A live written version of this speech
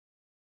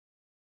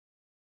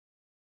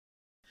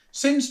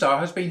Syn-Star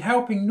has been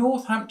helping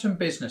Northampton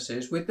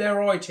businesses with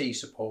their IT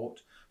support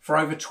for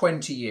over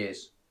 20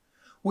 years.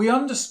 We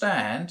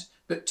understand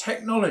that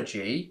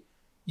technology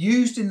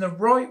used in the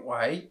right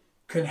way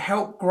can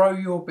help grow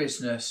your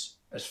business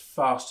as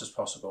fast as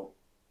possible.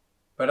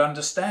 But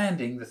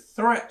understanding the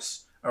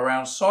threats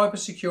around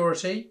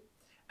cybersecurity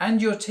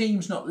and your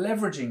teams not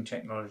leveraging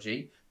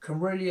technology can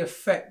really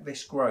affect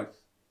this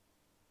growth.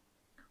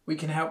 We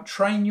can help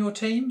train your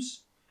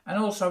teams and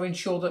also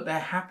ensure that they're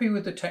happy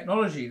with the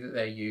technology that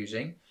they're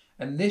using,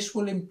 and this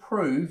will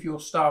improve your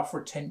staff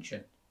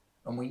retention.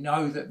 And we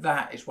know that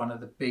that is one of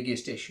the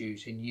biggest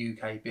issues in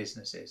UK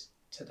businesses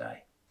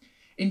today.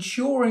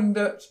 Ensuring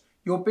that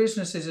your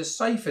business is as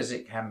safe as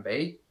it can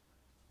be,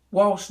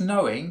 whilst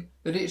knowing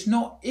that it's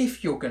not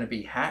if you're going to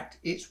be hacked,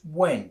 it's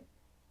when.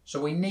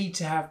 So we need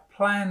to have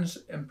plans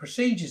and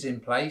procedures in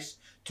place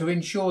to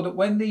ensure that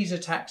when these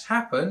attacks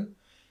happen,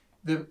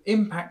 the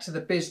impact to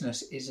the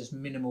business is as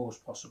minimal as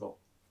possible.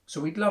 So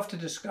we'd love to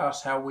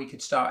discuss how we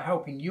could start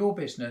helping your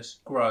business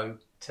grow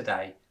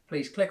today.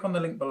 Please click on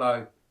the link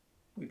below.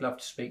 We'd love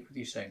to speak with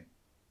you soon.